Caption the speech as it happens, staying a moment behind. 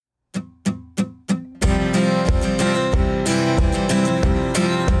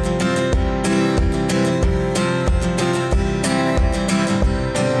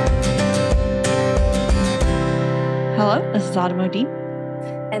is Autumn O'Dean.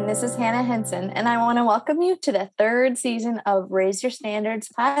 And this is Hannah Henson. And I want to welcome you to the third season of Raise Your Standards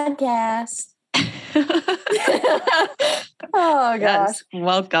podcast. Oh, gosh. Yes,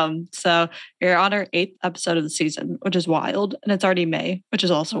 welcome. So you're on our 8th episode of the season, which is wild. And it's already May, which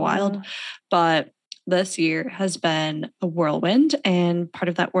is also wild. But this year has been a whirlwind. And part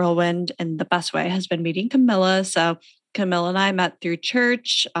of that whirlwind, in the best way, has been meeting Camilla. So Camilla and I met through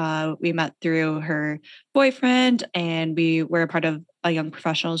church. We met through her boyfriend, and we were a part of a young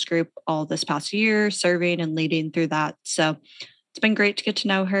professionals group all this past year, serving and leading through that. So it's been great to get to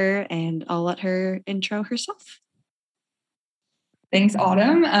know her, and I'll let her intro herself. Thanks,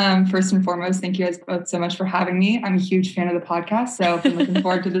 Autumn. First and foremost, thank you guys both so much for having me. I'm a huge fan of the podcast, so I've been looking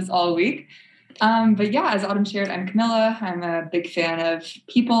forward to this all week. But yeah, as Autumn shared, I'm Camilla. I'm a big fan of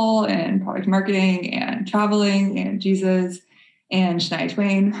people and product marketing and traveling and Jesus and Shania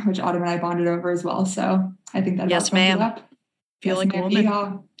Twain, which Autumn and I bonded over as well. So I think that yes, ma'am. Up. Feel like a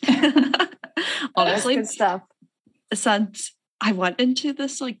woman. Honestly, good stuff. Since I went into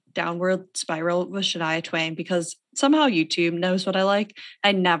this like downward spiral with Shania Twain because somehow YouTube knows what I like.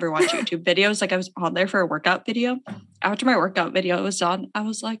 I never watch YouTube videos. Like I was on there for a workout video. After my workout video was done, I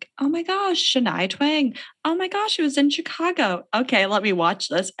was like, oh my gosh, Shania Twain. Oh my gosh, it was in Chicago. Okay, let me watch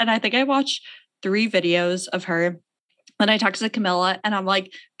this. And I think I watched 3 videos of her. Then I texted Camilla and I'm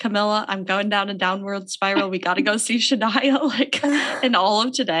like, Camilla, I'm going down a downward spiral. We got to go see Shania. Like, and all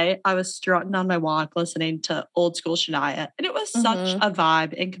of today, I was strutting on my walk listening to old school Shania. And it was such a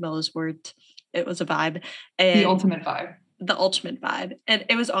vibe. In Camilla's words, it was a vibe. And the ultimate vibe. The ultimate vibe. And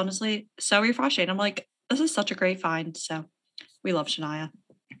it was honestly so refreshing. I'm like, this is such a great find. So we love Shania.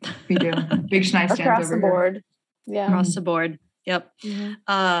 We do. Big Shania stands across the board. Yeah. Across the board. Yep.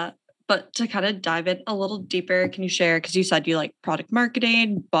 But to kind of dive in a little deeper, can you share, because you said you like product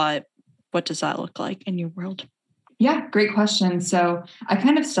marketing, but what does that look like in your world? Yeah, great question. So I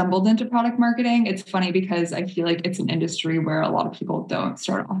kind of stumbled into product marketing. It's funny because I feel like it's an industry where a lot of people don't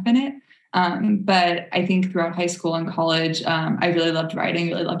start off in it. But I think throughout high school and college, I really loved writing,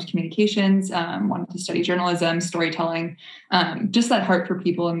 really loved communications, wanted to study journalism, storytelling, just that heart for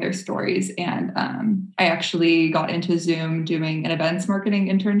people and their stories. And I actually got into Zoom doing an events marketing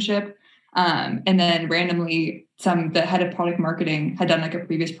internship. And then randomly the head of product marketing had done like a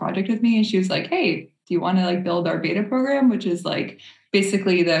previous project with me. And she was like, hey, do you want to like build our beta program, which is like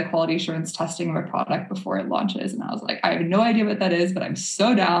basically the quality assurance testing of a product before it launches. And I was like, I have no idea what that is, but I'm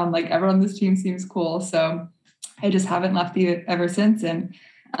so down. Like everyone on this team seems cool. So I just haven't left it ever since. And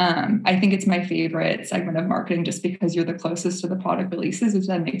I think it's my favorite segment of marketing just because you're the closest to the product releases, which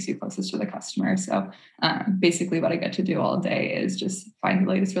then makes you closest to the customer. So basically what I get to do all day is just find the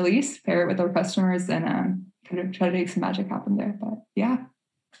latest release, pair it with our customers, and kind of try to make some magic happen there. But yeah.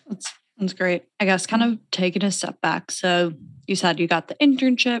 That's great. I guess kind of taking a step back. So you said you got the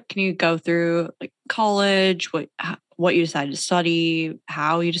internship. Can you go through like college, what you decided to study,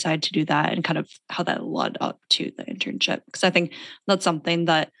 how you decided to do that, and kind of how that led up to the internship? Because I think that's something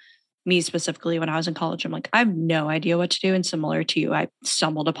that me specifically, when I was in college, I'm like, I have no idea what to do. And similar to you, I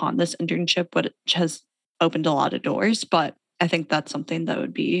stumbled upon this internship, which has opened a lot of doors. But I think that's something that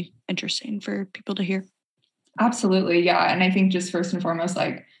would be interesting for people to hear. Absolutely. Yeah. And I think just first and foremost,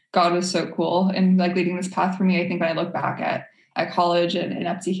 like God was so cool and like leading this path for me. I think when I look back at college and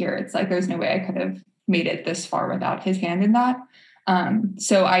up to here, it's like, there's no way I could have made it this far without his hand in that.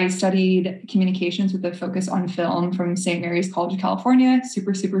 So I studied communications with a focus on film from St. Mary's College of California,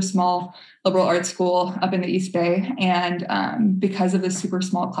 super, super small liberal arts school up in the East Bay. And because of the super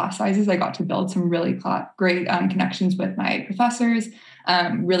small class sizes, I got to build some really great connections with my professors,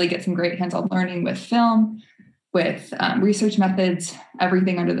 really get some great hands-on learning with film, with research methods,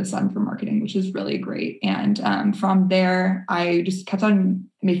 everything under the sun for marketing, which is really great. And from there, I just kept on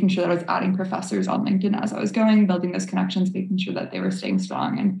making sure that I was adding professors on LinkedIn as I was going, building those connections, making sure that they were staying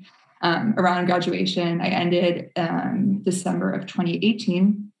strong. And around graduation, I ended December of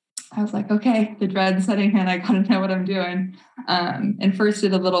 2018. I was like, okay, the dread's setting in. I got to know what I'm doing. And first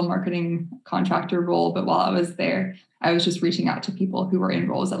did a little marketing contractor role, but while I was there, I was just reaching out to people who were in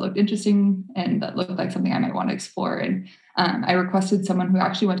roles that looked interesting and that looked like something I might want to explore. And I requested someone who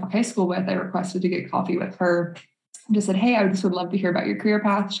actually went to high school with, I requested to get coffee with her. Just said, hey, I just would love to hear about your career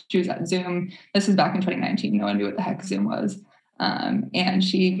path. She was at Zoom. This was back in 2019. No one knew what the heck Zoom was. And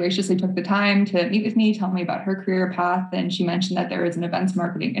she graciously took the time to meet with me, tell me about her career path. And she mentioned that there was an events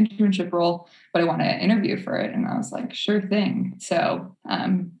marketing internship role, but I want to interview for it. And I was like, sure thing. So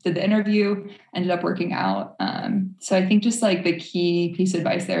did the interview, ended up working out. So I think just like the key piece of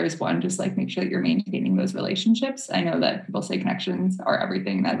advice there is one, just like make sure that you're maintaining those relationships. I know that people say connections are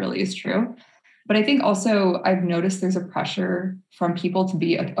everything. That really is true. But I think also I've noticed there's a pressure from people to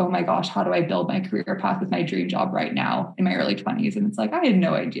be like, oh my gosh, how do I build my career path with my dream job right now in my early 20s? And it's like, I had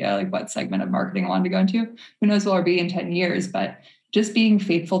no idea like what segment of marketing I wanted to go into. Who knows where I'll be in 10 years, but just being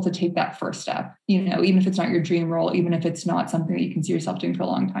faithful to take that first step, even if it's not your dream role, even if it's not something that you can see yourself doing for a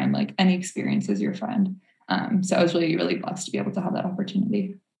long time, like any experience is your friend. So I was really, really blessed to be able to have that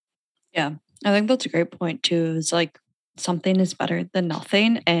opportunity. Yeah, I think that's a great point too. Is like something is better than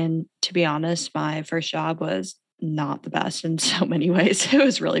nothing. And to be honest, my first job was not the best in so many ways. It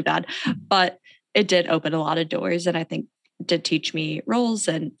was really bad, but it did open a lot of doors. And I think did teach me roles.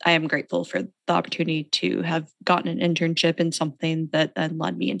 And I am grateful for the opportunity to have gotten an internship in something that then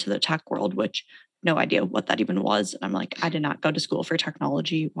led me into the tech world, which no idea what that even was. And I'm like, I did not go to school for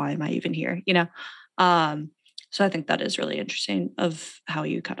technology. Why am I even here? So I think that is really interesting of how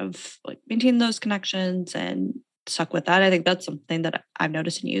you kind of like maintain those connections and stuck with that. I think that's something that I've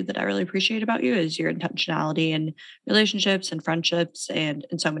noticed in you that I really appreciate about you is your intentionality in relationships and friendships and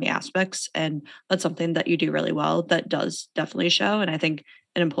in so many aspects. And that's something that you do really well that does definitely show. And I think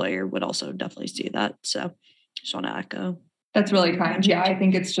an employer would also definitely see that. So just want to echo. That's really kind. Yeah, I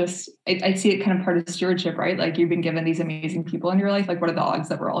think it's just, I see it kind of part of stewardship, right? Like you've been given these amazing people in your life. Like what are the odds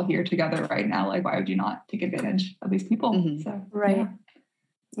that we're all here together right now? Like why would you not take advantage of these people? Mm-hmm. So, right.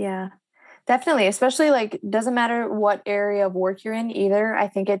 Yeah, definitely. Especially like, doesn't matter what area of work you're in either. I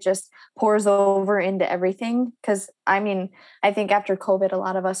think it just pours over into everything. Cause I mean, I think after COVID, a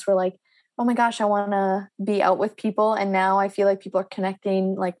lot of us were like, oh my gosh, I want to be out with people. And now I feel like people are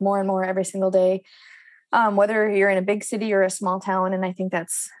connecting like more and more every single day. Whether you're in a big city or a small town. And I think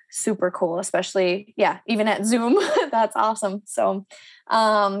that's super cool, especially, even at Zoom, that's awesome. So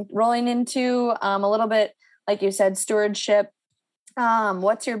rolling into a little bit, like you said, stewardship,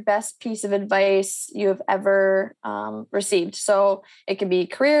 what's your best piece of advice you have ever received? So it could be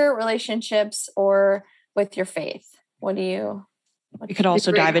career, relationships, or with your faith. What do you... You could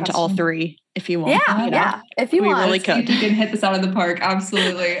also dive into all three if you want. Yeah. If you want. We really could. You can hit this out of the park.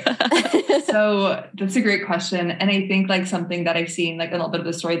 Absolutely. So that's a great question. And I think like something that I've seen, like a little bit of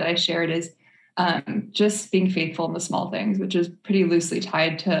the story that I shared is just being faithful in the small things, which is pretty loosely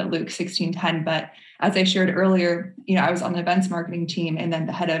tied to Luke 16:10. But as I shared earlier, I was on the events marketing team and then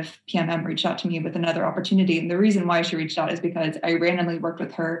the head of PMM reached out to me with another opportunity. And the reason why she reached out is because I randomly worked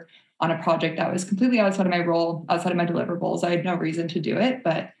with her on a project that was completely outside of my role, outside of my deliverables. I had no reason to do it,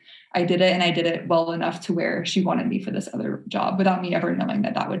 but I did it, and I did it well enough to where she wanted me for this other job without me ever knowing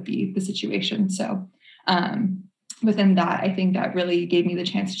that would be the situation. So within that, I think that really gave me the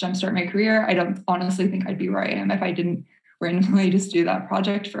chance to jumpstart my career. I don't honestly think I'd be where I am if I didn't randomly just do that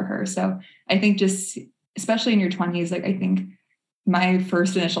project for her. So I think just, especially in your 20s, like I think my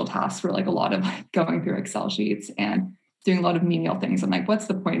first initial tasks were like a lot of like going through Excel sheets and doing a lot of menial things. I'm like, what's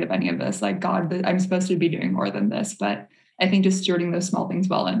the point of any of this? Like, God, I'm supposed to be doing more than this. But I think just stewarding those small things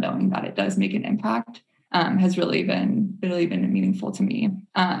well and knowing that it does make an impact has really been meaningful to me.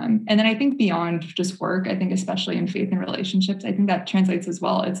 And then I think beyond just work, I think especially in faith and relationships, I think that translates as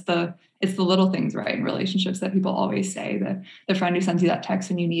well. It's the little things, right, in relationships that people always say, the friend who sends you that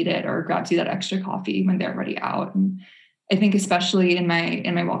text when you need it or grabs you that extra coffee when they're already out. And I think especially in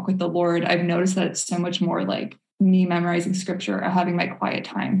my walk with the Lord, I've noticed that it's so much more like me memorizing scripture or having my quiet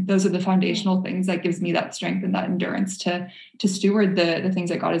time. Those are the foundational things that gives me that strength and that endurance to steward the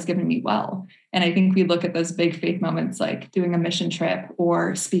things that God has given me well. And I think we look at those big faith moments like doing a mission trip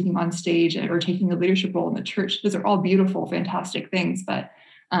or speaking on stage or taking a leadership role in the church. Those are all beautiful, fantastic things. But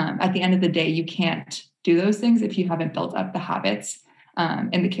at the end of the day, you can't do those things if you haven't built up the habits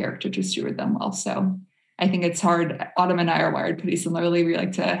and the character to steward them well. So I think it's hard. Autumn and I are wired pretty similarly. We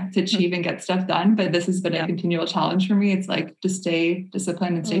like to achieve and get stuff done, but this has been a continual challenge for me. It's like to stay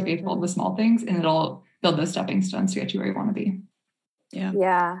disciplined and stay faithful with small things, and it'll build those stepping stones to get you where you want to be.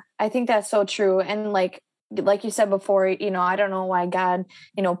 Yeah. I think that's so true. And like you said before, I don't know why God,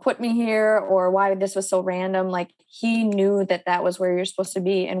 put me here or why this was so random. Like he knew that was where you're supposed to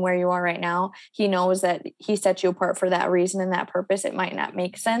be and where you are right now. He knows that he set you apart for that reason and that purpose. It might not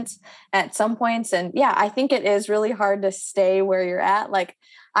make sense at some points. And I think it is really hard to stay where you're at. Like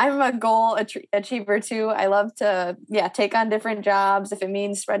I'm a goal achiever too. I love to, take on different jobs if it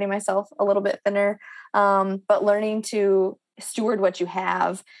means spreading myself a little bit thinner. But learning to steward what you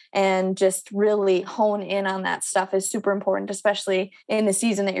have and just really hone in on that stuff is super important, especially in the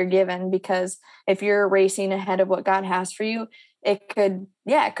season that you're given, because if you're racing ahead of what God has for you, it could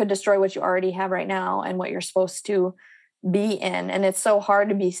destroy what you already have right now and what you're supposed to be in. And it's so hard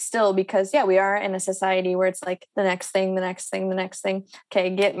to be still because we are in a society where it's like the next thing.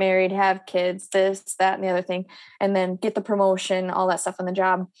 Okay, get married, have kids, this, that, and the other thing, and then get the promotion, all that stuff on the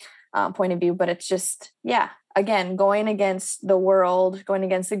job. point of view, but it's just, yeah, again, going against the world, going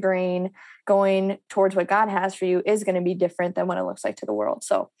against the grain, going towards what God has for you is going to be different than what it looks like to the world.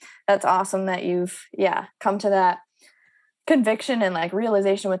 So that's awesome that you've, come to that conviction and like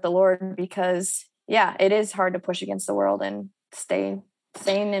realization with the Lord, because it is hard to push against the world and stay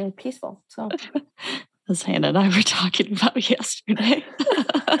sane and peaceful. So as Hannah and I were talking about yesterday.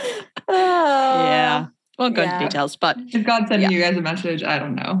 Yeah. Won't go into details, but if God's sending you guys a message, I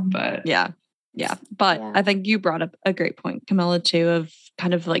don't know, but yeah. But I think you brought up a great point, Camilla, too, of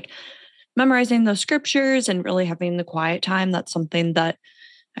kind of like memorizing those scriptures and really having the quiet time. That's something that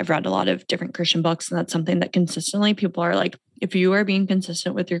I've read a lot of different Christian books, and that's something that consistently people are like, if you are being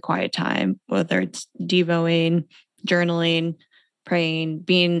consistent with your quiet time, whether it's devoing, journaling, praying,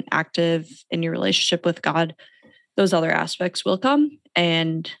 being active in your relationship with God, those other aspects will come.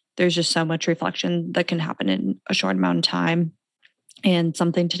 And there's just so much reflection that can happen in a short amount of time. And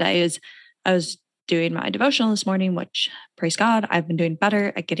something today is I was doing my devotional this morning, which, praise God, I've been doing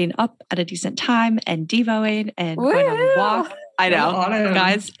better at getting up at a decent time and devoing and going on a walk. I know,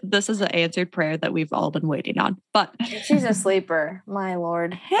 guys, this is an answered prayer that we've all been waiting on. But she's a sleeper, my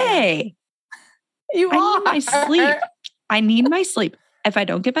Lord. Hey, I need my sleep. I need my sleep. If I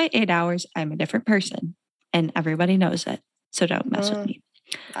don't get my 8 hours, I'm a different person, and everybody knows it. So don't mess with me.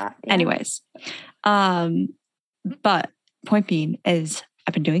 Anyways, but point being is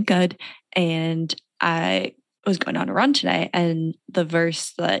I've been doing good, and I was going on a run today, and the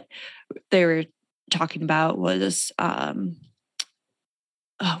verse that they were talking about was,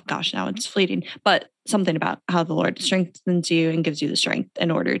 oh gosh, now it's fleeting, but something about how the Lord strengthens you and gives you the strength in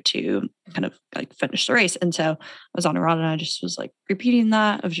order to kind of like finish the race. And so I was on a run and I just was like repeating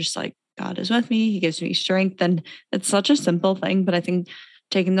that of just like, God is with me. He gives me strength. And it's such a simple thing, but I think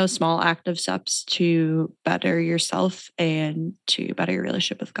taking those small active steps to better yourself and to better your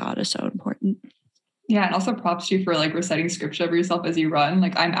relationship with God is so important. Yeah. And also props to you for like reciting scripture over yourself as you run.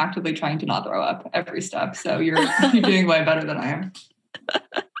 Like I'm actively trying to not throw up every step. So you're doing way better than I am.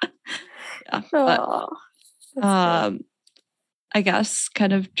 Yeah. But, I guess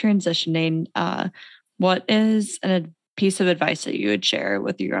kind of transitioning, what is a piece of advice that you would share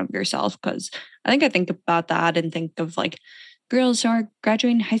with your younger self? Because I think about that and think of like girls who are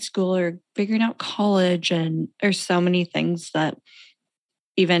graduating high school or figuring out college. And there's so many things that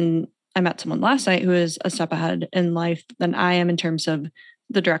even I met someone last night who is a step ahead in life than I am in terms of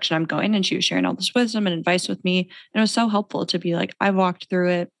the direction I'm going. And she was sharing all this wisdom and advice with me. And it was so helpful to be like, I've walked through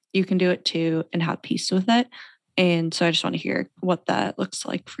it. You can do it too, and have peace with it. And so I just want to hear what that looks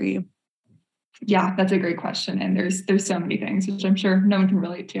like for you. Yeah, that's a great question. And there's so many things, which I'm sure no one can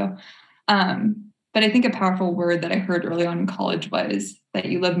relate to. But I think a powerful word that I heard early on in college was that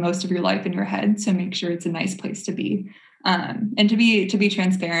you live most of your life in your head. So make sure it's a nice place to be. And to be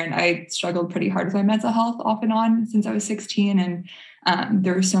transparent, I struggled pretty hard with my mental health off and on since I was 16. And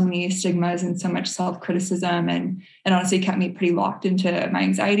there were so many stigmas and so much self-criticism, and it honestly kept me pretty locked into my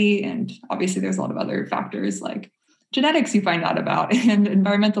anxiety. And obviously there's a lot of other factors like genetics you find out about and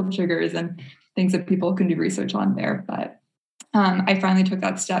environmental triggers and things that people can do research on there. But I finally took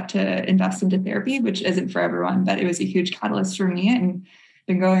that step to invest into therapy, which isn't for everyone, but it was a huge catalyst for me, and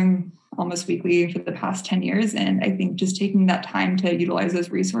been going almost weekly for the past 10 years. And I think just taking that time to utilize those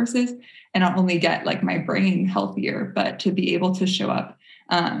resources and not only get like my brain healthier, but to be able to show up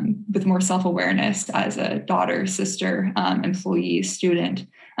with more self-awareness as a daughter, sister, employee, student,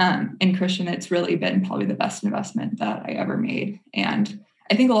 and Christian, it's really been probably the best investment that I ever made. And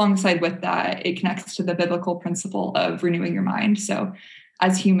I think alongside with that, it connects to the biblical principle of renewing your mind. So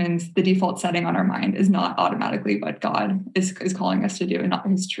as humans, the default setting on our mind is not automatically what God is calling us to do and not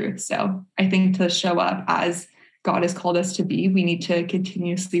his truth. So I think to show up as God has called us to be, we need to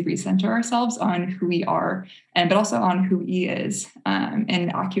continuously recenter ourselves on who we are, but also on who he is,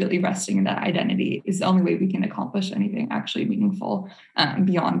 and accurately resting in that identity is the only way we can accomplish anything actually meaningful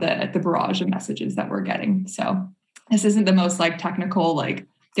beyond the barrage of messages that we're getting. So this isn't the most like technical, like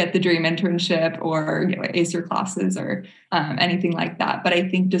get the dream internship or ace your classes or anything like that. But I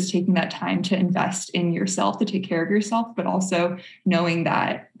think just taking that time to invest in yourself, to take care of yourself, but also knowing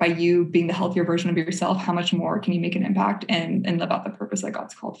that by you being the healthier version of yourself, how much more can you make an impact and live out the purpose that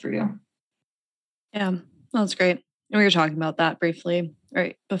God's called for you. Yeah, that's great. And we were talking about that briefly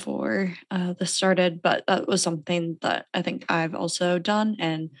right before this started, but that was something that I think I've also done.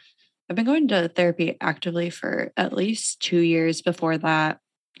 And I've been going to therapy actively for at least 2 years. Before that,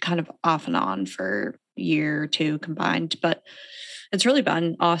 kind of off and on for a year or two combined, but it's really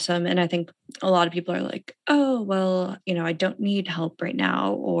been awesome. And I think a lot of people are like, oh, well, I don't need help right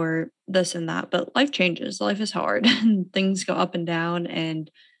now or this and that, but life changes. Life is hard and things go up and down.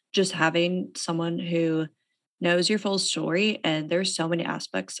 And just having someone who knows your full story, and there's so many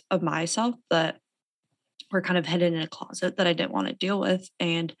aspects of myself that were kind of hidden in a closet that I didn't want to deal with.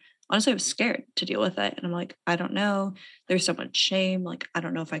 And honestly, I was scared to deal with it. And I'm like, I don't know. There's so much shame. Like, I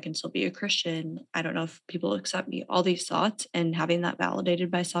don't know if I can still be a Christian. I don't know if people accept me. All these thoughts, and having that validated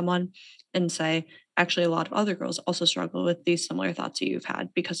by someone and say, actually, a lot of other girls also struggle with these similar thoughts that you've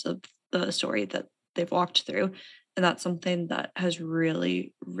had because of the story that they've walked through. And that's something that has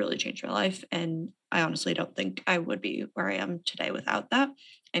really, really changed my life. And I honestly don't think I would be where I am today without that.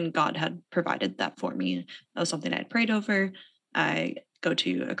 And God had provided that for me. That was something I had prayed over. I go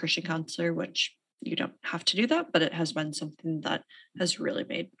to a Christian counselor, which you don't have to do that, but it has been something that has really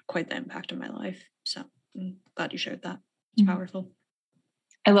made quite the impact on my life. So I'm glad you shared that. It's powerful.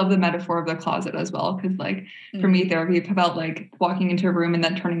 I love the metaphor of the closet as well, because like for me, therapy felt like walking into a room and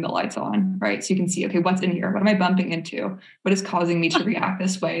then turning the lights on, right? So you can see, okay, what's in here? What am I bumping into? What is causing me to react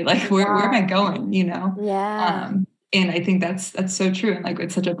this way? Like where am I going? You know? Yeah. And I think that's so true. And like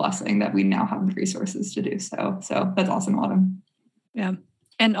it's such a blessing that we now have the resources to do so. So that's awesome, Autumn. Yeah.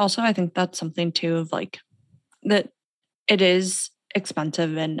 And also I think that's something too of like that it is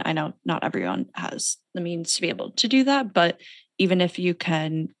expensive, and I know not everyone has the means to be able to do that, but even if you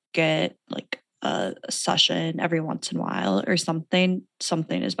can get like a session every once in a while or something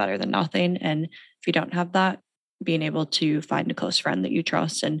is better than nothing. And if you don't have that, being able to find a close friend that you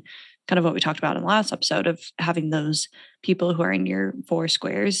trust, and kind of what we talked about in the last episode of having those people who are in your four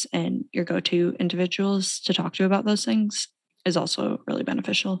squares and your go-to individuals to talk to about those things is also really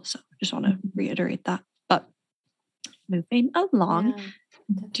beneficial. So I just want to reiterate that. But moving along,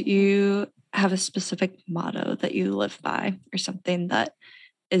 do you have a specific motto that you live by, or something that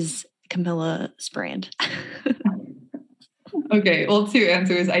is Camilla's brand? Okay, well, two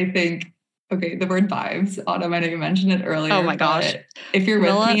answers. I think, okay, the word vibes. Autumn, I know you mentioned it earlier. Oh my gosh. If you're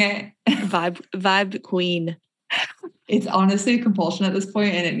Camilla, with me, vibe queen. It's honestly a compulsion at this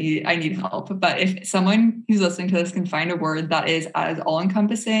point, and I need help. But if someone who's listening to this can find a word that is as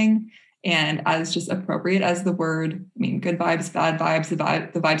all-encompassing and as just appropriate as the word, I mean, good vibes, bad vibes,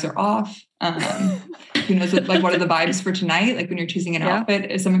 the vibes are off. Who knows what are the vibes for tonight? Like when you're choosing an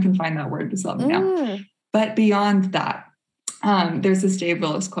outfit, if someone can find that word, just let me know. But beyond that, there's this Dave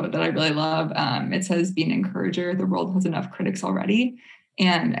Willis quote that I really love. It says, "Be an encourager. The world has enough critics already."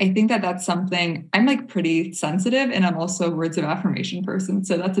 And I think that that's something I'm like pretty sensitive, and I'm also a words of affirmation person.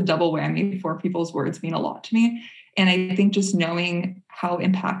 So that's a double whammy for people's words mean a lot to me. And I think just knowing how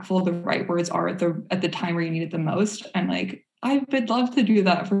impactful the right words are at the time where you need it the most. I'm like, I would love to do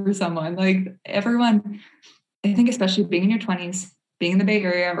that for someone. Like everyone, I think especially being in your 20s, being in the Bay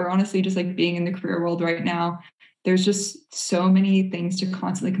Area, or honestly just like being in the career world right now, there's just so many things to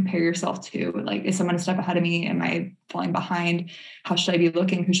constantly compare yourself to. Like, is someone a step ahead of me? Am I falling behind? How should I be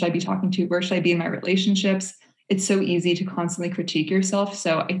looking? Who should I be talking to? Where should I be in my relationships? It's so easy to constantly critique yourself.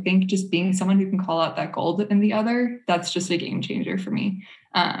 So I think just being someone who can call out that gold in the other, that's just a game changer for me.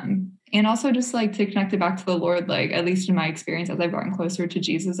 And also just like to connect it back to the Lord, like at least in my experience, as I've gotten closer to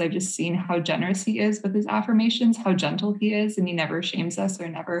Jesus, I've just seen how generous he is with his affirmations, how gentle he is, and he never shames us or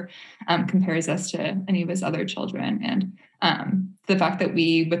never compares us to any of his other children. And the fact that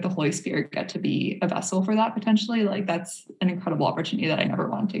we, with the Holy Spirit, get to be a vessel for that potentially, like that's an incredible opportunity that I never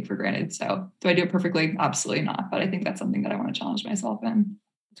want to take for granted. So do I do it perfectly? Absolutely not. But I think that's something that I want to challenge myself in.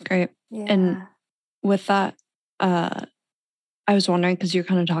 That's great. Yeah. And with that, I was wondering, because you're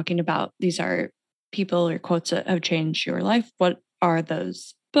kind of talking about these are people or quotes that have changed your life. What are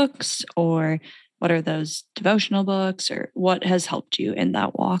those books, or what are those devotional books, or what has helped you in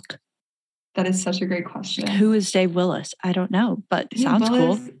that walk? That is such a great question. Like, who is Dave Willis? I don't know, but it sounds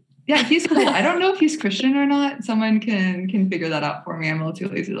Willis, cool. Yeah, he's cool. I don't know if he's Christian or not. Someone can figure that out for me. I'm a little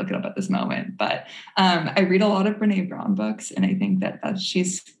too lazy to look it up at this moment. But I read a lot of Brene Brown books, and I think that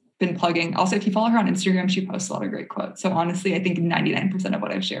she's been plugging. Also, if you follow her on Instagram, she posts a lot of great quotes. So honestly, I think 99% of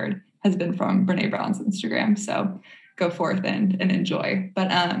what I've shared has been from Brene Brown's Instagram. So go forth and enjoy.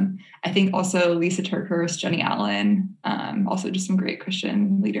 But I think also Lisa TerKeurst, Jenny Allen, also just some great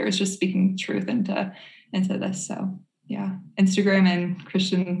Christian leaders just speaking truth into this. So yeah, Instagram and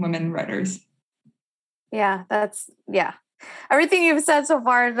Christian women writers. Yeah, everything you've said so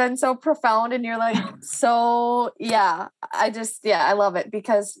far has been so profound, and you're like, so yeah, I love it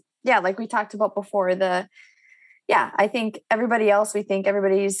because like we talked about before, I think we think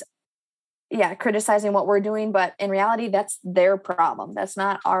everybody's criticizing what we're doing, but in reality, that's their problem. That's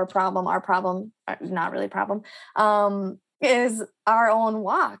not our problem. Our problem, not really problem, is our own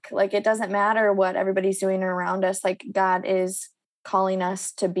walk. Like, it doesn't matter what everybody's doing around us. Like, God is calling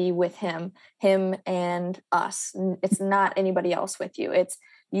us to be with him and us. It's not anybody else with you. It's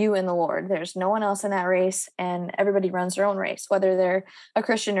you and the Lord. There's no one else in that race, and everybody runs their own race, whether they're a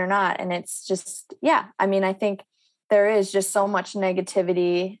Christian or not. And it's just, yeah, I mean, I think there is just so much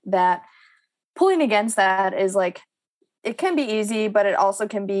negativity that pulling against that is like, it can be easy, but it also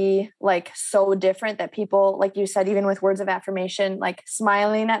can be like so different that people, like you said, even with words of affirmation, like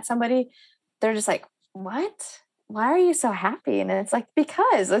smiling at somebody, they're just like, what? Why are you so happy? And it's like,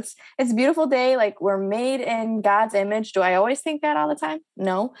 because it's a beautiful day. Like, we're made in God's image. Do I always think that all the time?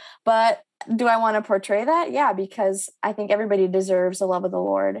 No. But do I want to portray that? Yeah, because I think everybody deserves the love of the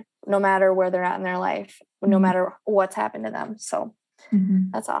Lord, no matter where they're at in their life, no matter what's happened to them. So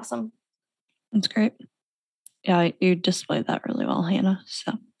that's awesome. That's great. Yeah, you displayed that really well, Hannah.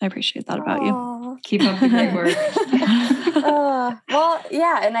 So I appreciate that about you. Keep up the great work. Well,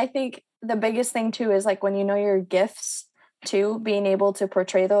 yeah. And I think the biggest thing too is like when you know your gifts too, being able to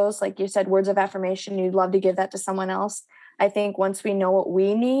portray those, like you said, words of affirmation, you'd love to give that to someone else. I think once we know what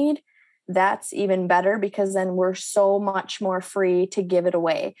we need, that's even better, because then we're so much more free to give it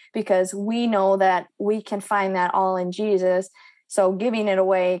away, because we know that we can find that all in Jesus. So giving it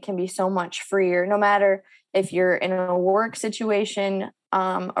away can be so much freer, no matter if you're in a work situation,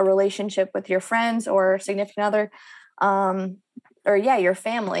 a relationship with your friends or significant other, or your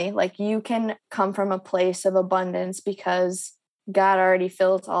family. Like, you can come from a place of abundance because God already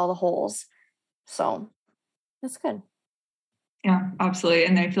fills all the holes. So that's good. Yeah, absolutely.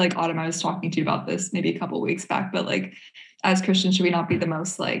 And I feel like Autumn, I was talking to you about this maybe a couple of weeks back, but like, as Christians, should we not be the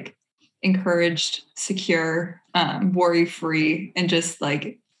most like encouraged, secure, worry-free, and just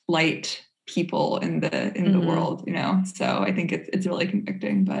like light people in the world, you know? So I think it's really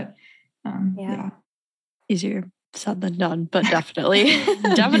convicting, but yeah. Easier said than done, but definitely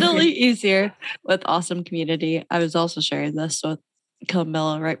easier with awesome community. I was also sharing this with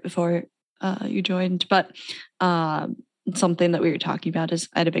Camilla right before you joined, but something that we were talking about is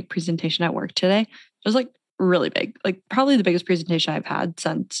I had a big presentation at work today. It was like really big, like probably the biggest presentation I've had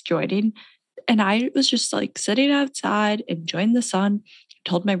since joining. And I was just like sitting outside, enjoying the sun.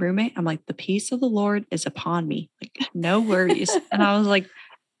 Told my roommate, I'm like, the peace of the Lord is upon me. Like, no worries. And I was like,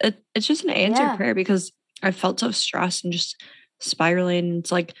 it's just an answered prayer, because I felt so stressed and just spiraling.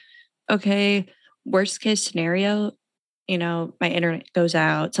 It's like, okay, worst case scenario, you know, my internet goes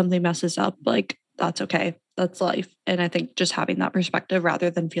out, something messes up. Like, that's okay. That's life. And I think just having that perspective, rather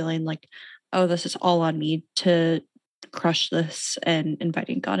than feeling like, oh, this is all on me to crush this, and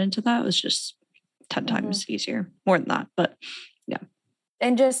inviting God into that was just 10 times easier. More than that. But yeah.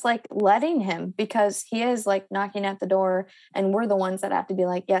 And just like letting him, because he is like knocking at the door, and we're the ones that have to be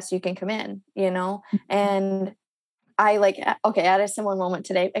like, yes, you can come in, you know? And I had a similar moment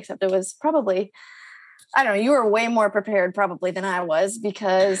today, except it was probably, I don't know, you were way more prepared probably than I was,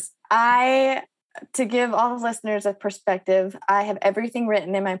 because to give all the listeners a perspective, I have everything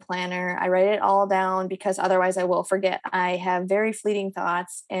written in my planner. I write it all down because otherwise I will forget. I have very fleeting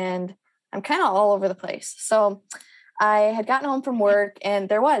thoughts and I'm kind of all over the place. So I had gotten home from work, and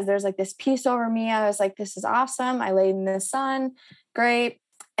there's like this peace over me. I was like, this is awesome. I laid in the sun. Great.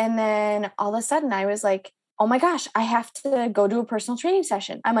 And then all of a sudden I was like, oh my gosh, I have to go do a personal training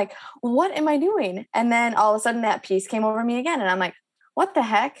session. I'm like, what am I doing? And then all of a sudden that peace came over me again. And I'm like, what the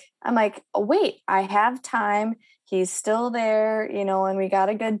heck? I'm like, oh, wait, I have time. He's still there, you know, and we got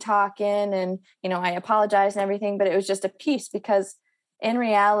a good talk in, and, you know, I apologized and everything, but it was just a peace, because in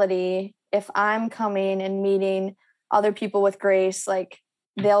reality, if I'm coming and meeting other people with grace, like,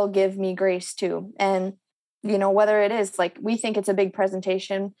 they'll give me grace too. And, you know, whether it is like, we think it's a big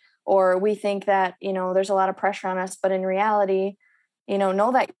presentation, or we think that, you know, there's a lot of pressure on us, but in reality, you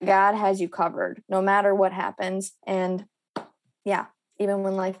know that God has you covered no matter what happens. And yeah, even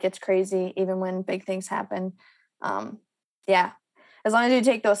when life gets crazy, even when big things happen. As long as you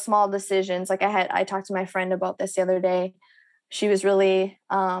take those small decisions, like I talked to my friend about this the other day. She was really,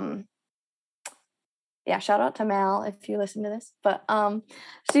 shout out to Mal if you listen to this, but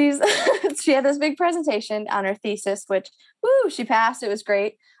she had this big presentation on her thesis, which she passed. It was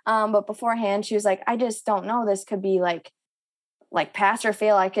great. But beforehand she was like, I just don't know, this could be like pass or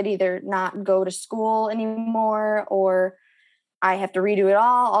fail. I could either not go to school anymore, or I have to redo it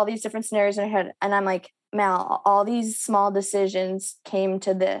all these different scenarios in her head. And I'm like, Mal, all these small decisions came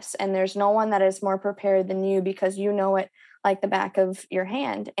to this, and there's no one that is more prepared than you, because you know it like the back of your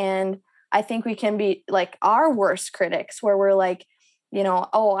hand. And I think we can be like our worst critics, where we're like, you know,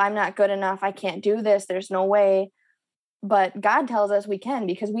 oh, I'm not good enough. I can't do this. There's no way. But God tells us we can,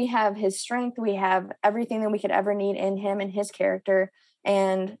 because we have his strength. We have everything that we could ever need in him and his character.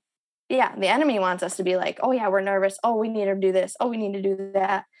 And the enemy wants us to be like, oh yeah, we're nervous. Oh, we need to do this. Oh, we need to do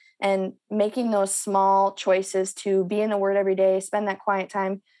that. and making those small choices to be in the Word every day, spend that quiet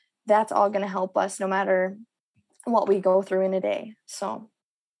time, that's all going to help us no matter what we go through in a day. So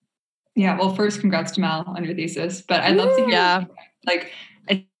yeah, well, first, congrats to Mal on your thesis, but I'd love to hear, like,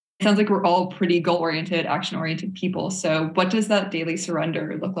 it sounds like we're all pretty goal-oriented, action-oriented people. So what does that daily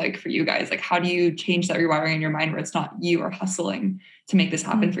surrender look like for you guys? Like, how do you change that rewiring in your mind where it's not you are hustling to make this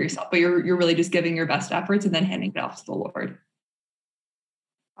happen for yourself, but you're really just giving your best efforts and then handing it off to the Lord?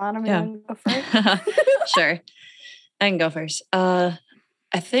 Autumn, you want to go first? Sure. I can go first. I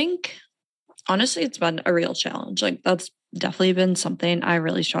think, honestly, it's been a real challenge. Like, that's definitely been something I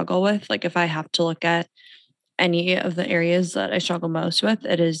really struggle with. Like, if I have to look at any of the areas that I struggle most with,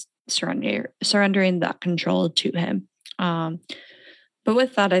 it is surrendering that control to him. But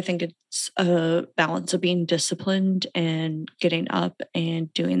with that, I think it's a balance of being disciplined and getting up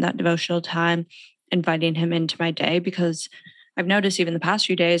and doing that devotional time, inviting him into my day, because I've noticed even the past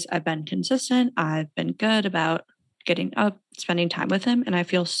few days, I've been consistent. I've been good about getting up, spending time with him, and I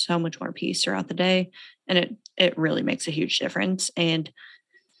feel so much more peace throughout the day. And it really makes a huge difference. And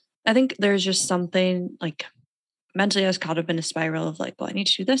I think there's just something like mentally I was caught up in a spiral of like, well, I need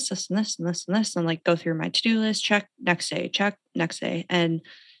to do this, this, and this, and this, and this, and like go through my to-do list, check next day. And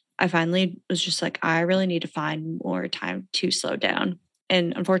I finally was just like, I really need to find more time to slow down.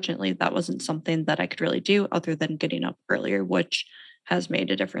 And unfortunately, that wasn't something that I could really do other than getting up earlier, which has made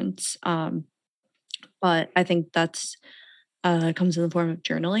a difference. But I think that's comes in the form of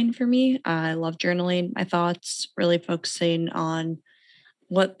journaling for me. I love journaling my thoughts, really focusing on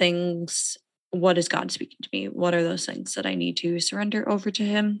what is God speaking to me? What are those things that I need to surrender over to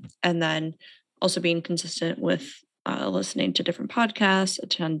him? And then also being consistent with listening to different podcasts,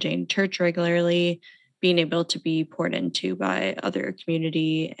 attending church regularly, being able to be poured into by other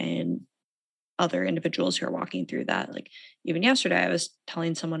community and other individuals who are walking through that. Like even yesterday, I was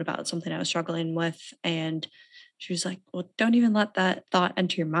telling someone about something I was struggling with, and she was like, well, don't even let that thought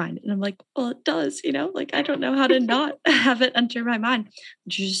enter your mind. And I'm like, well, it does, like I don't know how to not have it enter my mind.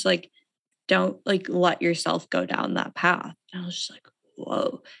 And she's just like, don't like let yourself go down that path. And I was just like,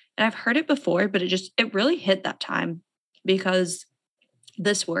 whoa. And I've heard it before, but it really hit that time, because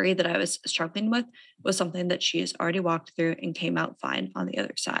this worry that I was struggling with was something that she has already walked through and came out fine on the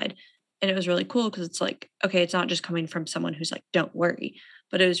other side. And it was really cool because it's like, okay, it's not just coming from someone who's like, don't worry,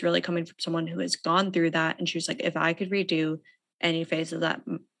 but it was really coming from someone who has gone through that. And she was like, if I could redo any phase of that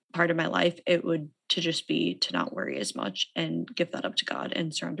part of my life, it would to just be to not worry as much and give that up to God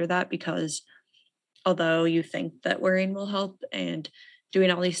and surrender that, because although you think that worrying will help and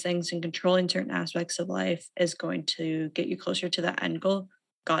doing all these things and controlling certain aspects of life is going to get you closer to that end goal,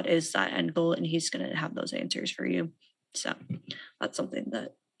 God is that end goal and he's going to have those answers for you. So that's something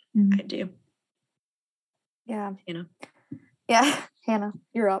that I do. Yeah. Hannah. Yeah. Hannah,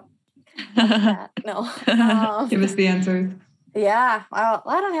 you're up. No. Give us the answers. Yeah. Well,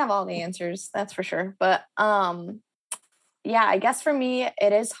 I don't have all the answers, that's for sure. But yeah, I guess for me,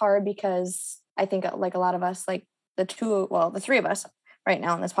 it is hard because I think like a lot of us, like the three of us right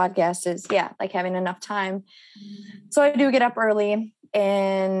now on this podcast is, like having enough time. So I do get up early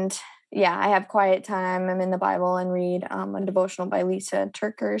and I have quiet time. I'm in the Bible and read a devotional by Lisa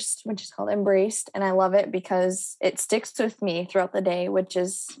TerKeurst, which is called Embraced. And I love it because it sticks with me throughout the day, which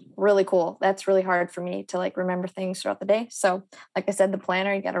is really cool. That's really hard for me to like remember things throughout the day. So like I said, the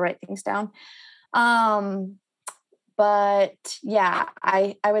planner, you got to write things down. But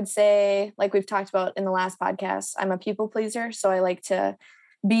I would say, like we've talked about in the last podcast, I'm a people pleaser. So I like to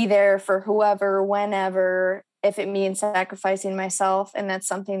be there for whoever, whenever, if it means sacrificing myself. And that's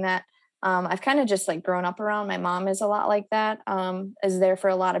something that I've kind of just like grown up around. My mom is a lot like that, is there for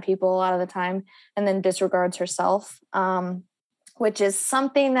a lot of people a lot of the time, and then disregards herself, which is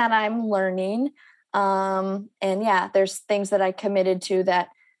something that I'm learning. And there's things that I committed to that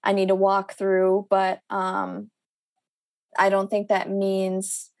I need to walk through, but I don't think that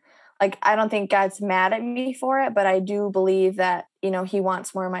means I don't think God's mad at me for it, but I do believe that, he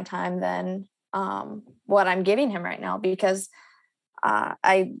wants more of my time than what I'm giving him right now, because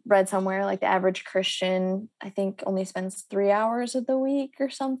I read somewhere like the average Christian, I think, only spends 3 hours of the week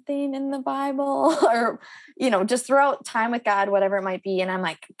or something in the Bible or, just throughout time with God, whatever it might be. And I'm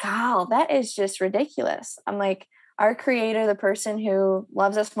like, God, that is just ridiculous. I'm like, our creator, the person who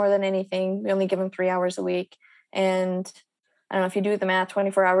loves us more than anything, we only give him 3 hours a week. And I don't know if you do the math,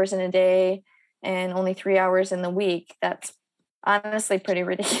 24 hours in a day and only 3 hours in the week. That's honestly pretty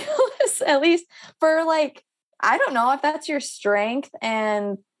ridiculous, at least for like, I don't know if that's your strength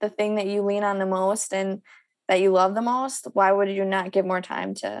and the thing that you lean on the most and that you love the most. Why would you not give more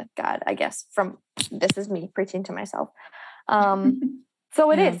time to God? I guess this is me preaching to myself.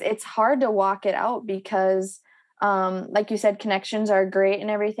 So it's hard to walk it out because, like you said, connections are great and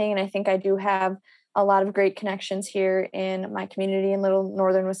everything. And I think I do have a lot of great connections here in my community in little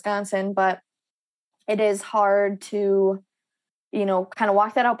northern Wisconsin, but it is hard to, kind of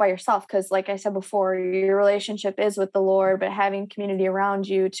walk that out by yourself. Cause like I said before, your relationship is with the Lord, but having community around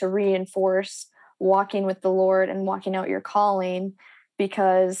you to reinforce walking with the Lord and walking out your calling,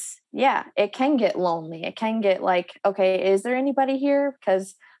 because it can get lonely. It can get like, okay, is there anybody here?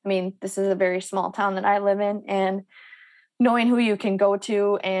 Because I mean, this is a very small town that I live in, and knowing who you can go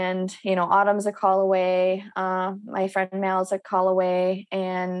to, and, Autumn's a call away. My friend Mal's a call away,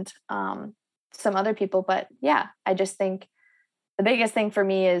 and some other people. But I just think the biggest thing for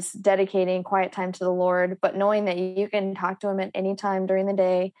me is dedicating quiet time to the Lord, but knowing that you can talk to him at any time during the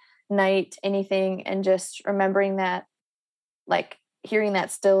day, night, anything, and just remembering that, like, hearing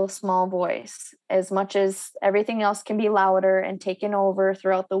that still small voice, as much as everything else can be louder and taken over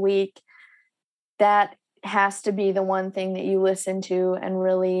throughout the week, that has to be the one thing that you listen to and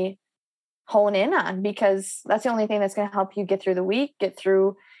really hone in on, because that's the only thing that's going to help you get through the week, get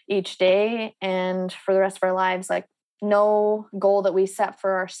through each day, and for the rest of our lives. Like, no goal that we set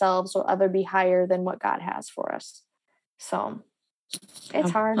for ourselves will ever be higher than what God has for us. So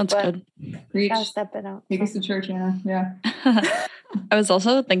it's hard, that's but good. you gotta step it out. Take us to church, Anna. Yeah. I was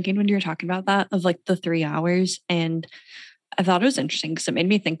also thinking when you were talking about that of like the 3 hours, and I thought it was interesting because it made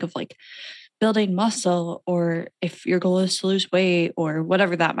me think of like building muscle, or if your goal is to lose weight or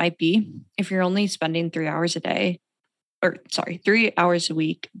whatever that might be. If you're only spending 3 hours a day, 3 hours a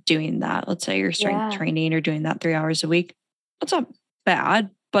week doing that, let's say you're strength training or doing that 3 hours a week, that's not bad.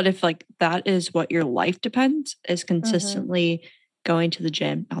 But if like that is what your life depends, is consistently going to the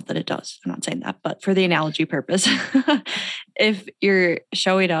gym, not that it does, I'm not saying that, but for the analogy purpose, if you're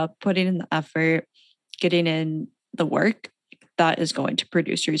showing up, putting in the effort, getting in the work, that is going to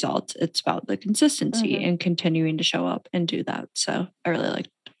produce results. It's about the consistency and continuing to show up and do that. So I really liked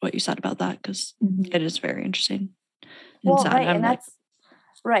what you said about that, because it is very interesting. Well, right. And that's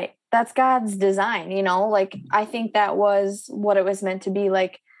right. That's God's design, like, I think that was what it was meant to be.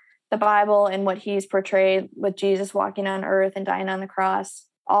 Like, the Bible and what he's portrayed with Jesus walking on earth and dying on the cross,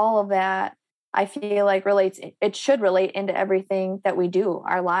 all of that, I feel like it should relate into everything that we do,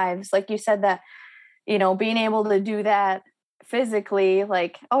 our lives. Like you said, that, being able to do that physically,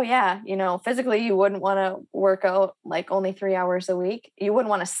 like, physically you wouldn't want to work out like only 3 hours a week. You wouldn't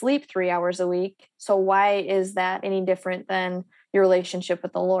want to sleep 3 hours a week. So why is that any different than your relationship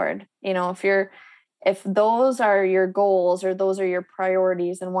with the Lord? If those are your goals or those are your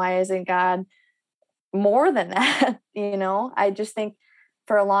priorities, then why isn't God more than that? I just think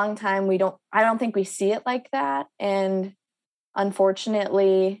for a long time, I don't think we see it like that. And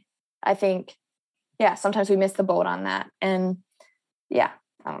unfortunately, I think, sometimes we miss the boat on that. And I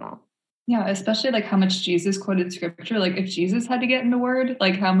don't know. Yeah, especially like how much Jesus quoted scripture. Like, if Jesus had to get in the word,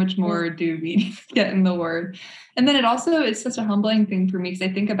 like how much more do we need to get in the word? And then it's such a humbling thing for me, because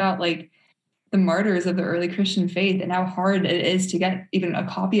I think about like the martyrs of the early Christian faith and how hard it is to get even a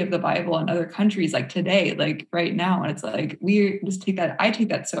copy of the Bible in other countries, like today, like right now. And it's like, we just I take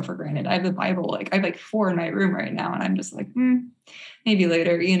that so for granted. I have the Bible, like I have like 4 in my room right now. And I'm just like, maybe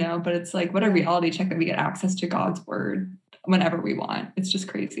later, but it's like, what a reality check that we get access to God's word whenever we want. It's just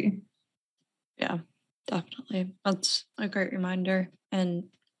crazy. Yeah, definitely. That's a great reminder. And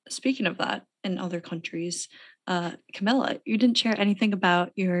speaking of that, in other countries, Camilla, you didn't share anything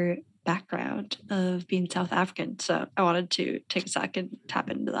about your background of being South African. So I wanted to take a second,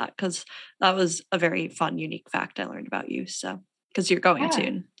 tap into that, because that was a very fun, unique fact I learned about you. So, because you're going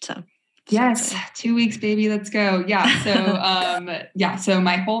soon. So yes, 2 weeks, baby. Let's go. Yeah. So, so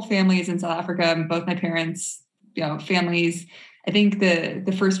my whole family is in South Africa. Both my parents, families. I think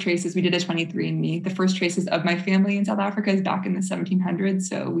the first traces, we did a 23andMe. The first traces of my family in South Africa is back in the 1700s.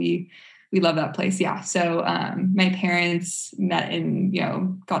 So we love that place. Yeah. So my parents met and,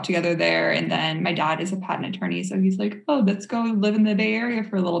 got together there. And then my dad is a patent attorney. So he's like, oh, let's go live in the Bay Area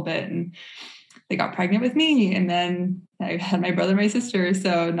for a little bit. And they got pregnant with me. And then I had my brother, my sister.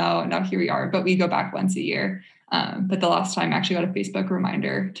 So now here we are, but we go back once a year. But the last time I actually got a Facebook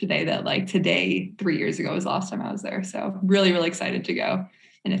reminder today that like today, 3 years ago was the last time I was there. So really, really excited to go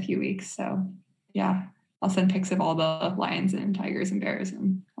in a few weeks. So yeah, I'll send pics of all the lions and tigers and bears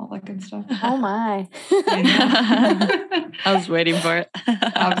and all that good stuff. Oh my. I was waiting for it.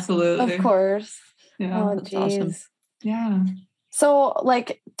 Absolutely. Of course. Yeah. Oh, that's awesome. Yeah. So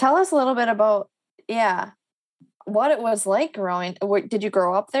like, tell us a little bit about, what it was like growing. Did you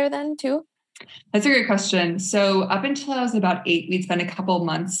grow up there then too? That's a great question. So up until I was about 8, we'd spend a couple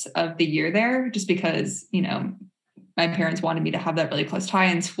months of the year there just because, my parents wanted me to have that really close tie,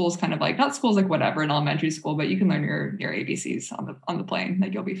 and schools kind of like, not schools like whatever in elementary school, but you can learn your ABCs on the plane,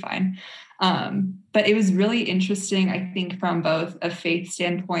 like you'll be fine. But it was really interesting, I think, from both a faith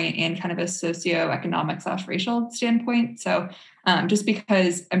standpoint and kind of a socioeconomic / racial standpoint. So just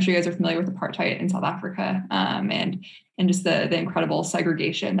because I'm sure you guys are familiar with apartheid in South Africa, and just the incredible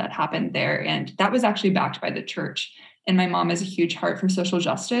segregation that happened there. And that was actually backed by the church. And my mom has a huge heart for social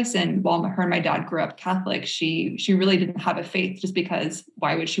justice. And while her and my dad grew up Catholic, she really didn't have a faith, just because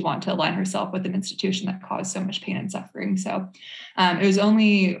why would she want to align herself with an institution that caused so much pain and suffering? So it was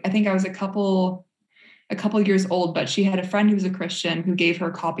only, I think I was a couple years old, but she had a friend who was a Christian who gave her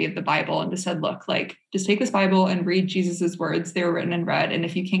a copy of the Bible and just said, look, like, just take this Bible and read Jesus's words. They were written in red. And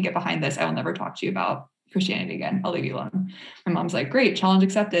if you can't get behind this, I will never talk to you about Christianity again. I'll leave you alone. My mom's like, great, challenge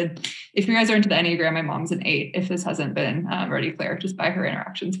accepted. If you guys are into the Enneagram, my mom's an 8, if this hasn't been already clear just by her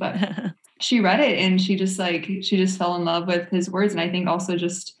interactions. But she read it and she just fell in love with his words. And I think also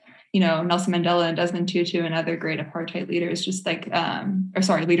just, Nelson Mandela and Desmond Tutu and other great apartheid leaders, just like,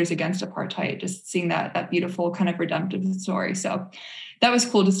 leaders against apartheid, just seeing that beautiful kind of redemptive story. So that was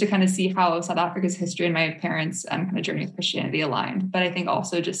cool just to kind of see how South Africa's history and my parents' kind of journey with Christianity aligned. But I think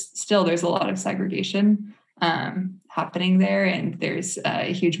also just still there's a lot of segregation happening there, and there's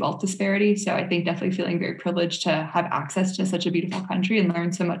a huge wealth disparity. So I think definitely feeling very privileged to have access to such a beautiful country and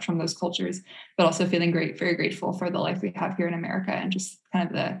learn so much from those cultures, but also feeling very grateful for the life we have here in America, and just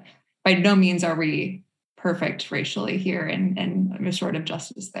kind of by no means are we perfect racially here and restorative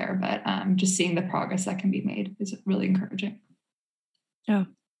justice there, but just seeing the progress that can be made is really encouraging. Yeah,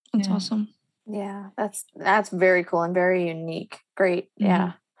 that's awesome. Yeah, that's very cool and very unique. Great.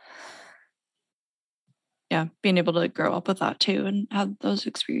 Yeah. Yeah, being able to grow up with that too and have those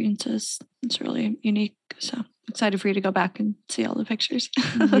experiences, it's really unique. So excited for you to go back and see all the pictures.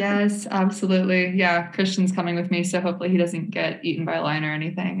 Yes, absolutely. Yeah, Christian's coming with me, so hopefully he doesn't get eaten by a lion or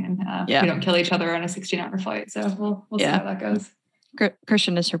anything, and we don't kill each other on a 16-hour flight. So we'll see how that goes.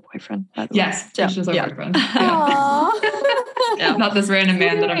 Christian is her boyfriend, by the way. Yes, Christian is our boyfriend. Yeah. Not this random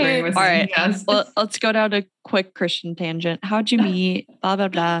man that I'm bringing with me. All right. Yes. Well, let's go down a quick Christian tangent. How'd you meet? Blah, blah,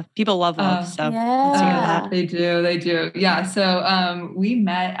 blah. People love love. So let's hear that. They do. Yeah. So we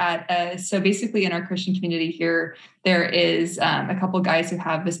met at, so basically in our Christian community here, there is a couple of guys who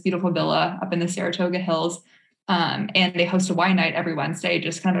have this beautiful villa up in the Saratoga Hills. And they host a wine night every Wednesday,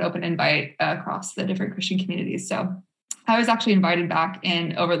 just kind of an open invite across the different Christian communities. So I was actually invited back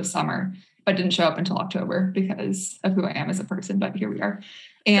in over the summer, but didn't show up until October because of who I am as a person, but here we are.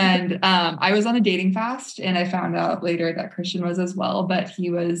 And I was on a dating fast, and I found out later that Christian was as well, but he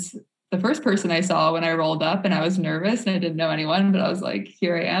was the first person I saw when I rolled up, and I was nervous and I didn't know anyone, but I was like,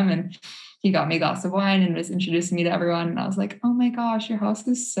 here I am. And he got me a glass of wine and was introducing me to everyone. And I was like, oh my gosh, your house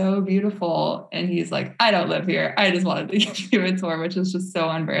is so beautiful. And he's like, I don't live here. I just wanted to give you a tour, which is just so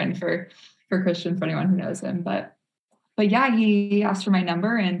on brand for Christian, for anyone who knows him. But yeah, he asked for my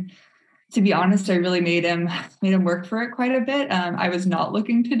number, and to be honest, I really made him work for it quite a bit. I was not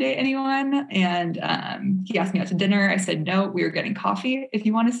looking to date anyone, and he asked me out to dinner. I said no. We were getting coffee if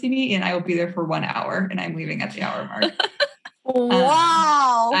you want to see me, and I will be there for 1 hour, and I'm leaving at the hour mark.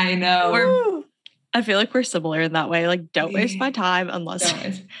 Wow, I know. I feel like we're similar in that way. Like, don't waste my time unless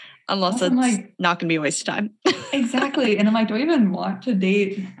it's like, not going to be a waste of time. Exactly. And I'm like, do I even want to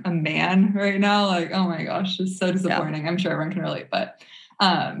date a man right now? Like, oh my gosh, it's so disappointing. Yeah. I'm sure everyone can relate, but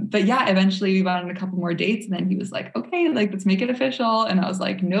yeah, eventually we went on a couple more dates, and then he was like, okay, like, let's make it official. And I was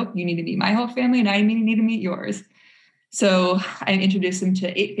like, nope, you need to meet my whole family, and I need to meet yours. So I introduced him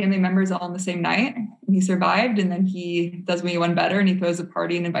to 8 family members all on the same night, and he survived. And then he does me one better, and he throws a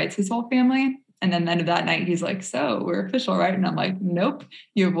party and invites his whole family. And then the end of that night, he's like, so we're official, right? And I'm like, nope,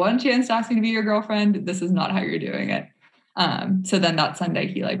 you have one chance to ask me to be your girlfriend. This is not how you're doing it. So then that Sunday,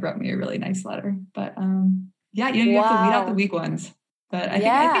 he like wrote me a really nice letter. But yeah, you have to weed out the weak ones. But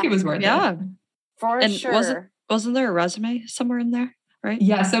I think it was worth it. For sure. Wasn't there a resume somewhere in there? Right?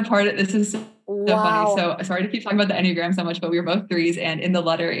 Yeah. So this is so funny. So sorry to keep talking about the Enneagram so much, but we were both 3s. And in the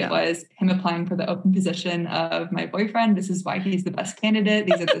letter, it was him applying for the open position of my boyfriend. This is why he's the best candidate.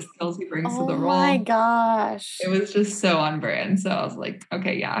 These are the skills he brings to the role. Oh my gosh. It was just so on brand. So I was like,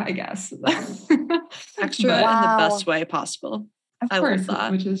 okay, yeah, I guess. Extra in the best way possible. Of course, love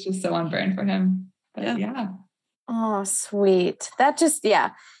that. Which is just so on brand for him. But yeah. Oh, sweet. That just,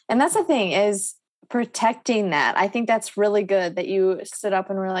 And that's the thing is protecting that. I think that's really good that you stood up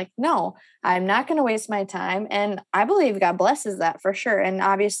and were like, no, I'm not going to waste my time. And I believe God blesses that for sure. And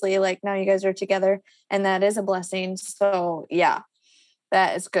obviously, like, now you guys are together, and that is a blessing. So yeah,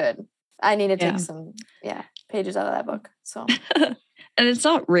 that is good. I need to take some pages out of that book. So And it's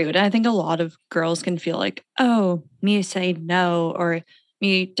not rude. I think a lot of girls can feel like, oh, me saying no or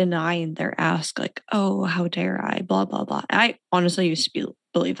me denying their ask, like, oh, how dare I, blah, blah, blah. I honestly used to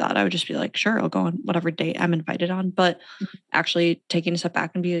believe that. I would just be like, sure, I'll go on whatever date I'm invited on. But actually taking a step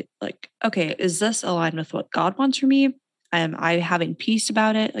back and be like, okay, is this aligned with what God wants for me? Am I having peace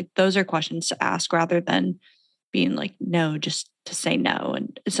about it? Like, those are questions to ask rather than being like, no, just to say no.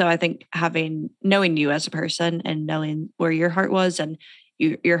 And so I think knowing you as a person and knowing where your heart was and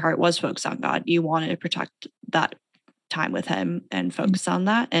your heart was focused on God, you wanted to protect that time with him and focus on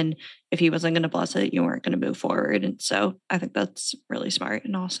that. And if he wasn't going to bless it, you weren't going to move forward. And so I think that's really smart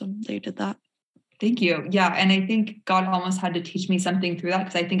and awesome that you did that. Thank you. Yeah. And I think God almost had to teach me something through that,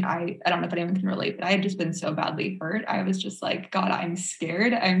 because I think I don't know if anyone can relate, but I had just been so badly hurt. I was just like, God, I'm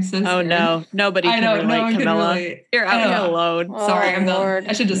scared. I'm so scared. Oh no, nobody can relate, no one Camilla. can relate. You're out here alone. Sorry, Lord.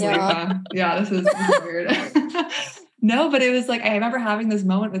 I should just leave. Yeah, this is weird. No, but it was like, I remember having this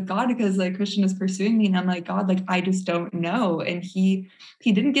moment with God because like Christian was pursuing me and I'm like, God, like, I just don't know. And he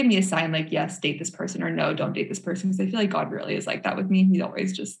didn't give me a sign like, yes, date this person, or no, don't date this person. Because I feel like God really is like that with me. He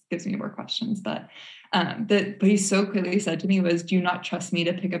always just gives me more questions. But he so clearly said to me was, do you not trust me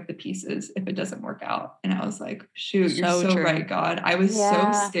to pick up the pieces if it doesn't work out? And I was like, shoot, you're so right, God. I was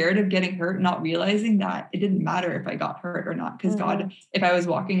so scared of getting hurt, not realizing that it didn't matter if I got hurt or not. Because God, if I was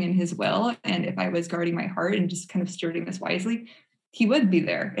walking in his will and if I was guarding my heart and just kind of stewarding this wisely, he would be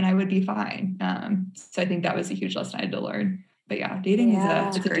there and I would be fine. So I think that was a huge lesson I had to learn. But yeah, dating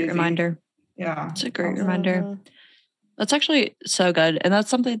is a great reminder. Yeah. It's a great reminder. That's actually so good. And that's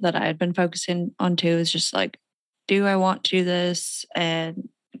something that I had been focusing on too, is just like, do I want to do this? And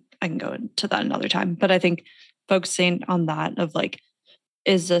I can go into that another time. But I think focusing on that of like,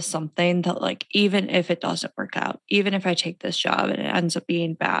 is this something that like, even if it doesn't work out, even if I take this job and it ends up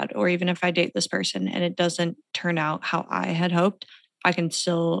being bad, or even if I date this person and it doesn't turn out how I had hoped, I can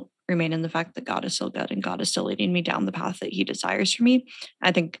still remain in the fact that God is still good and God is still leading me down the path that he desires for me.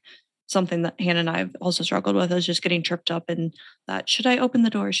 I think something that Hannah and I have also struggled with is just getting tripped up in that. Should I open the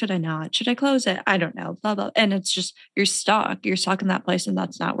door? Should I not? Should I close it? I don't know, blah, blah. And it's just, you're stuck in that place. And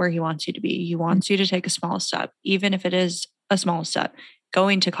that's not where he wants you to be. He wants you to take a small step, even if it is a small step,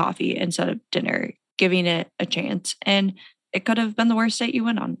 going to coffee instead of dinner, giving it a chance. And it could have been the worst date you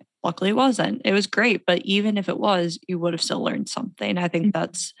went on. Luckily it wasn't. It was great. But even if it was, you would have still learned something. I think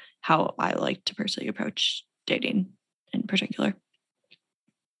that's how I like to personally approach dating in particular.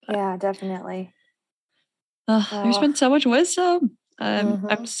 Yeah, definitely. There's been so much wisdom.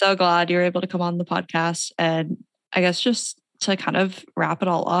 I'm so glad you're able to come on the podcast. And I guess just to kind of wrap it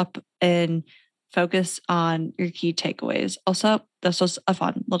all up and focus on your key takeaways. Also, this was a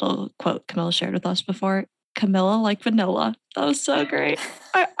fun little quote Camilla shared with us before. Camilla like vanilla. That was so great.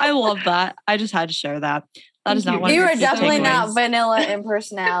 I love that. I just had to share that. That is not one of your You are definitely takeaways. not vanilla in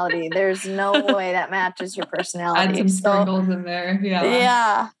personality. There's no way that matches your personality. Add some sprinkles in there. Yeah.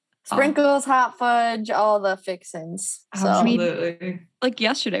 Yeah. Sprinkles, hot fudge, all the fixins. Absolutely. So, like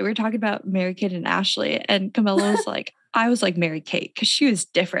yesterday, we were talking about Mary Kate and Ashley, and Camilla was like, I was like Mary Kate because she was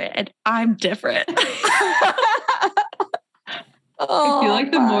different and I'm different. I feel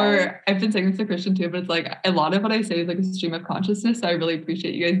like the more I've been saying this to Christian too, but it's like a lot of what I say is like a stream of consciousness. So I really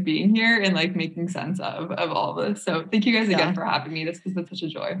appreciate you guys being here and like making sense of all of this. So thank you guys again for having me. This has been such a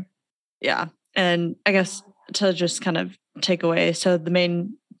joy. Yeah. And I guess to just kind of take away. So the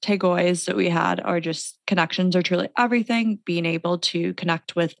main takeaways that we had are just connections are truly everything, being able to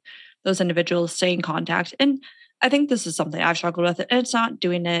connect with those individuals, stay in contact. And I think this is something I've struggled with. And it's not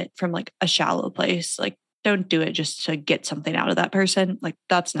doing it from like a shallow place. Like, don't do it just to get something out of that person. Like,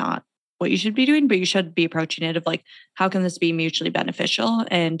 that's not what you should be doing, but you should be approaching it of like, how can this be mutually beneficial?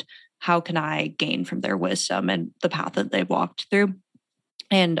 And how can I gain from their wisdom and the path that they've walked through?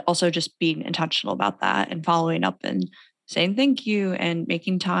 And also just being intentional about that and following up and saying thank you and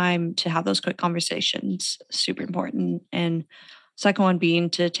making time to have those quick conversations, super important. And second one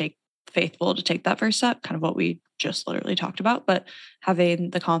being to take that first step, kind of what we just literally talked about, but having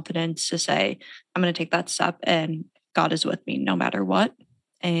the confidence to say, I'm going to take that step and God is with me no matter what.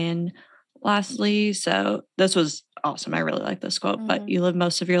 And lastly, so this was awesome. I really like this quote, but you live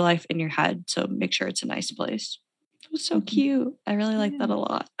most of your life in your head. So make sure it's a nice place. It was so cute. I really like that a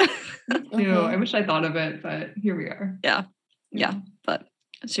lot. Me too. I wish I thought of it, but here we are. Yeah. But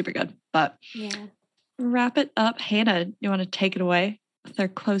super good. But wrap it up. Hannah, you want to take it away with our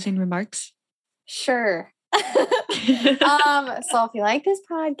closing remarks? Sure. So if you like this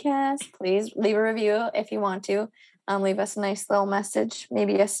podcast, please leave a review if you want to. Leave us a nice little message,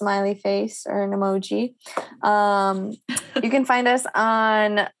 maybe a smiley face or an emoji. You can find us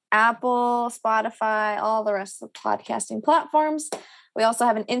on Apple, Spotify, all the rest of the podcasting platforms. We also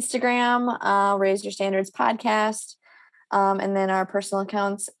have an Instagram, Raise Your Standards Podcast. And then our personal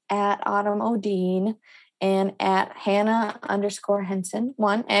accounts at Autumn O'Dean and at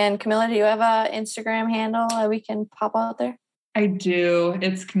Hannah_Henson1. And Camilla, do you have an Instagram handle that we can pop out there? I do.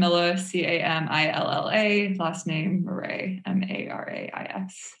 It's Camilla, Camilla, last name Marais, Marais.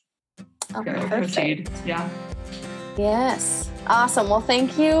 Okay, proceed. Yeah. Yes. Awesome. Well,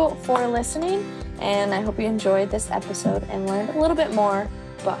 thank you for listening. And I hope you enjoyed this episode and learned a little bit more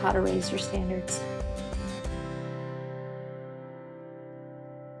about how to raise your standards.